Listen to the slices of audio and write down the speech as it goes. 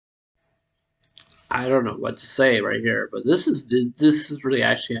I don't know what to say right here, but this is really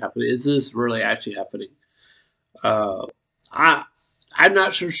actually happening. Is this really actually happening? Uh, I I'm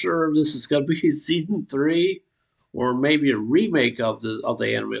not so sure if this is gonna be season three or maybe a remake of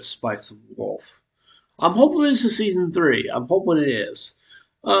the anime of Spice of Wolf. I'm hoping this is season three. I'm hoping it is.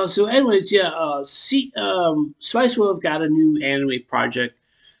 So, anyways, yeah. Spice Wolf got a new anime project.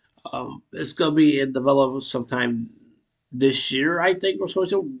 It's gonna be in development sometime this year, I think, or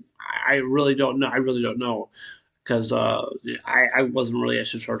so. I really don't know. I really don't know because I wasn't really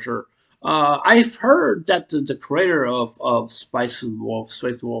actually sure. I've heard that the creator of Spice and Wolf,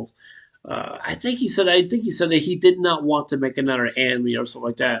 I think he said that he did not want to make another anime or something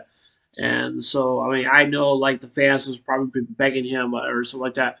like that. And so, I mean, I know like the fans was probably begging him or something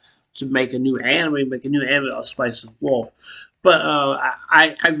like that to make a new anime of Spice and Wolf. But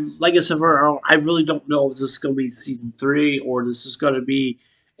like I said, I really don't know if this is going to be season three or this is going to be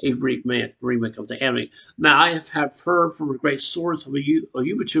a remake of the anime. Now, I have heard from a great source of a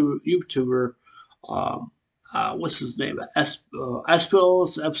YouTuber, um, what's his name?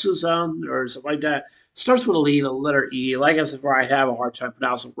 Espils, Epsilon, or something like that. Starts with a letter E. Like I said before, I have a hard time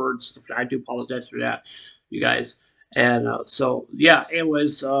pronouncing words. I do apologize for that, you guys. And so, yeah, he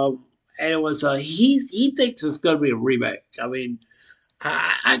thinks it's going to be a remake. I mean,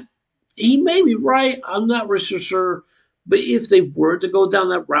 I he may be right. I'm not really so sure. But if they were to go down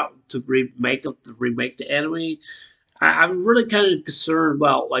that route to remake the anime, I'm really kind of concerned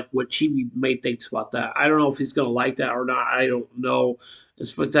about like what Chibi may thinks about that. I don't know if he's gonna like that or not. I don't know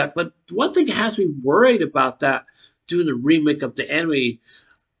as for that. But one thing that has me worried about that doing the remake of the anime,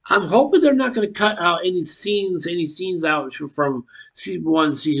 I'm hoping they're not gonna cut out any scenes out from season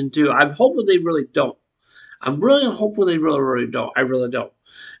one, season two. I'm hoping they really don't. I'm really hoping they really don't. I really don't.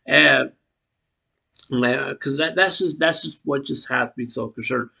 And because that's just what just has me so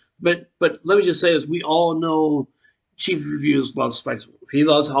concerned. But let me just say this: we all know Chief Reviews loves Spice Wolf. He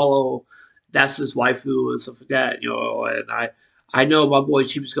loves Hollow. That's his waifu and stuff like that. And I know my boy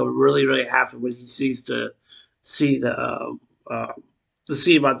Chief is going to really happy when he see the uh, to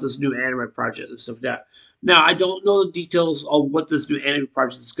see about this new anime project and stuff like that. Now I don't know the details of what this new anime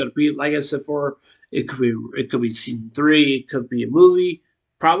project is going to be. Like I said, for it could be season three. It could be a movie,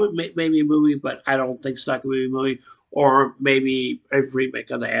 probably maybe a movie, but I don't think it's not going to be a movie, or maybe a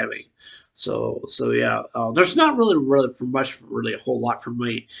remake of the anime. So yeah, there's not really for much, really a whole lot for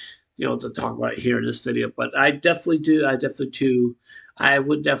me, to talk about here in this video. But I would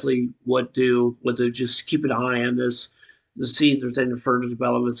definitely would do just keep an eye on this to see if there's any further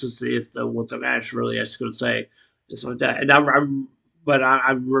developments to see if what the match really is going to say and stuff like that. And I'm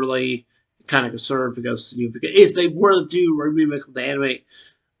really kind of concerned because if they were to do a remake of the anime,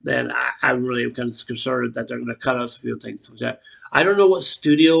 then I really am kind of concerned that they're going to cut out a few things like that. I don't know what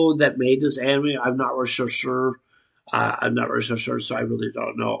studio that made this anime. I'm not really so sure. I'm not really so sure, so I really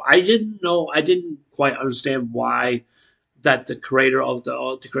don't know. I didn't know. I didn't quite understand why that the creator of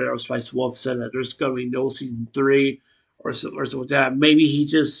Spice Wolf said that there's going to be no season three or something like that. Maybe he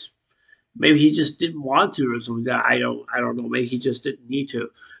just didn't want to or something like that. I don't know. Maybe he just didn't need to.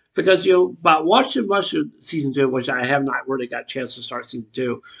 Because but watching much of season two, which I have not really got a chance to start season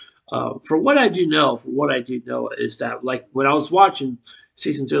two. For what I do know is that like when I was watching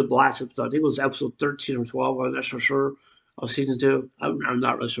season two, the last episode, I think it was episode 13 or 12. I'm not so sure of season two. I'm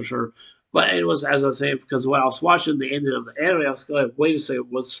not really so sure. But it was as I was saying because when I was watching the ending of the anime, I was like, wait a second,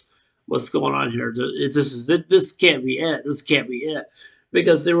 what's going on here? This can't be it. This can't be it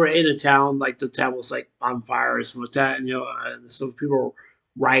because they were in a town, like the town was like on fire or something like that, and some people were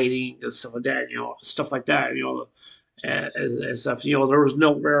rioting and stuff like that, stuff like that, and stuff. There was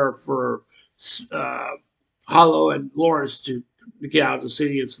nowhere for uh, Hollow and Lawrence to get out of the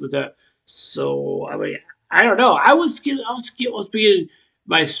city and stuff like that. So I mean, I don't know. I was being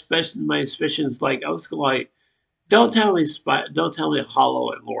my suspicions. Like I was like, don't tell me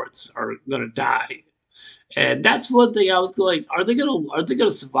Hollow and Lawrence are gonna die. And that's one thing I was like, are they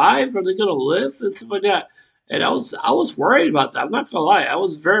gonna survive? Are they gonna live and stuff like that? And I was worried about that. I'm not gonna lie, I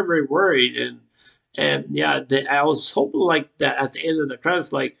was very worried, and yeah, I was hoping like that at the end of the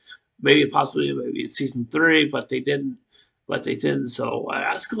credits, like maybe it's season three, but they didn't. So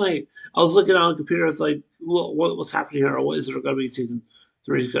I was like, I was looking on the computer. It's like, what's happening here? Or is there going to be season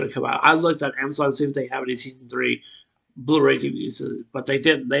three is going to come out? I looked at Amazon to see if they have any season three Blu-ray DVDs, but they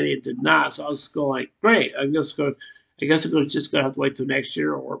didn't. They did not. So I was going like, great. I guess we're just gonna have to wait till next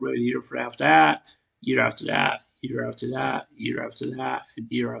year, or maybe the year after that, year after that, year after that, year after that, and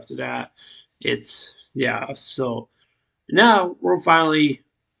year after that. It's yeah. So now we're finally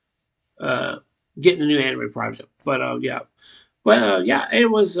uh, getting a new anime project. But yeah. But yeah, it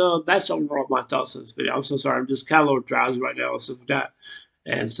was that's overall my thoughts on this video. I'm so sorry. I'm just kind of a little drowsy right now, so for that.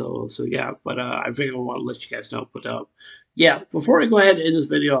 And so yeah, but I think I want to let you guys know. But yeah, before we go ahead and end this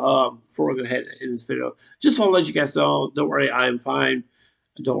video, just want to let you guys know. Don't worry, I am fine.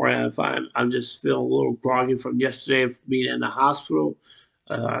 Don't worry, I'm fine. I'm just feeling a little groggy from yesterday from being in the hospital,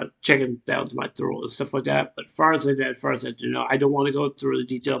 checking down to my throat and stuff like that. But as far as I do know, I don't want to go through the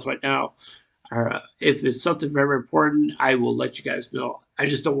details right now. If it's something very important, I will let you guys know. I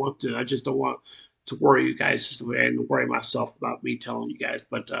just don't want to. I just don't want to worry you guys and worry myself about me telling you guys.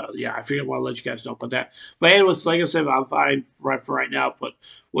 But yeah, I figured I want to let you guys know about that. But anyways, like I said, I'm fine for right now. But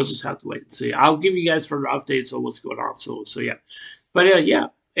we'll just have to wait and see. I'll give you guys further updates on what's going on. So yeah. But yeah,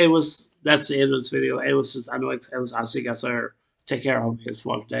 it was. That's the end of this video. It was just. I know it was. I'll see you guys later. Take care. I hope you guys have a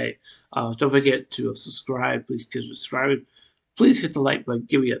wonderful day. Don't forget to subscribe. Please consider subscribing. Please hit the like button.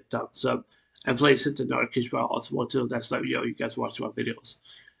 Give me a thumbs up. And please hit the notification bell also want to that's let me know you guys watch my videos.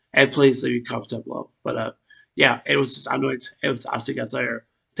 And please leave your comments down below. But yeah, it was just I know it was I'll see you guys later.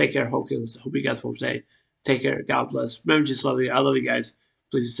 Take care, hope you guys will stay. Take care, God bless. Remember just love you. I love you guys.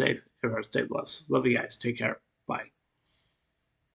 Please be safe. Everyone stay blessed. Love you guys. Take care. Bye.